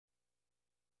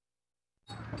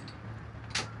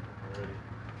Alrighty.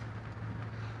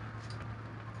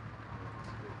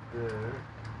 There.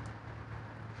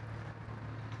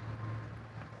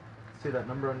 See that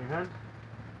number on your hand?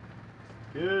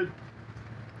 Good.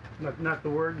 Not the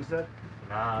word you said?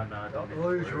 Nah, don't mean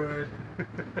Lose word.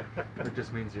 It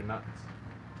just means you're nuts.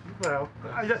 Well,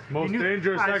 Most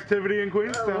dangerous activity in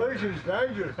Queenstown. Illusion's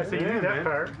dangerous. I said you knew that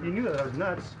part. You knew that I was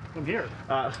nuts. I'm here.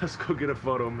 Let's go get a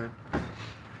photo, man.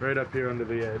 Right up here under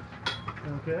the edge.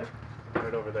 Okay.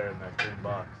 Right over there in that green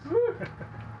box.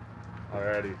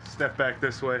 Alrighty, step back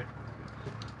this way.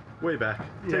 Way back.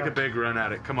 Take a big run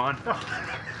at it. Come on.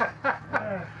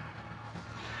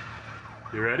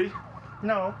 You ready?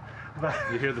 No.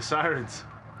 You hear the sirens.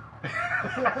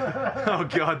 Oh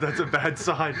God, that's a bad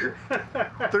sign.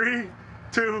 3,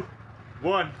 2,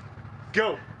 1,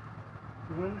 go.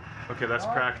 Okay, that's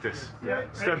practice. Yeah.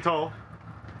 Stand tall.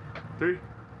 3,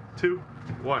 2,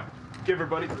 1. Give her,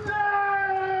 buddy.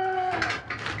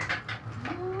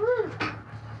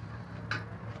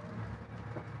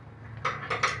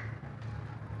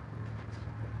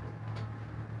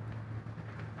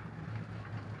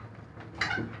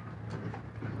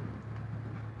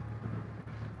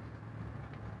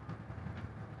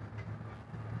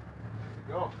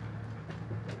 Go.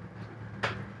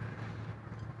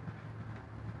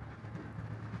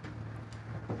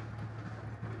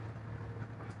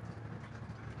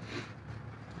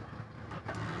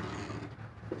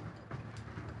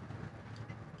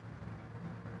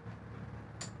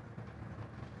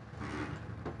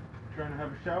 Trying to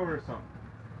have a shower or something.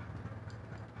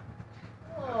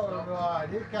 All right,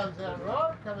 here comes that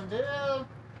rope coming down.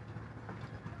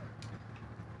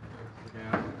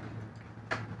 Yeah.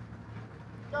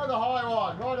 Go the high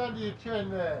one, right under your chin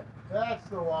there. That's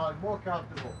the one, more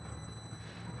comfortable.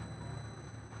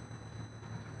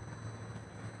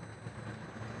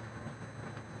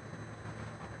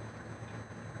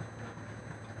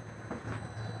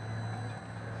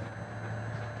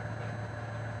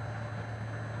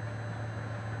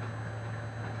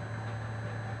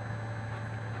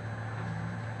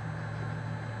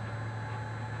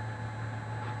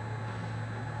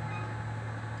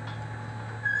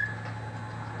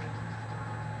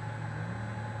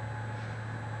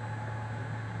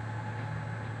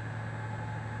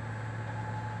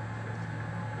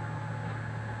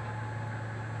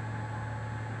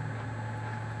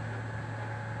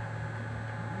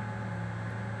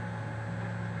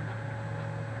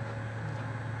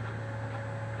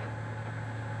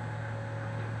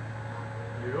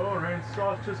 You go, rain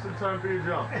soft just in time for your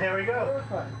jump. There we go.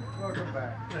 Perfect. Welcome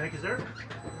back. Thank you, sir.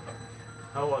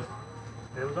 How was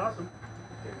it? It was awesome.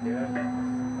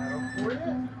 That'll for you.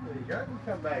 There you go.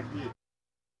 Come back here.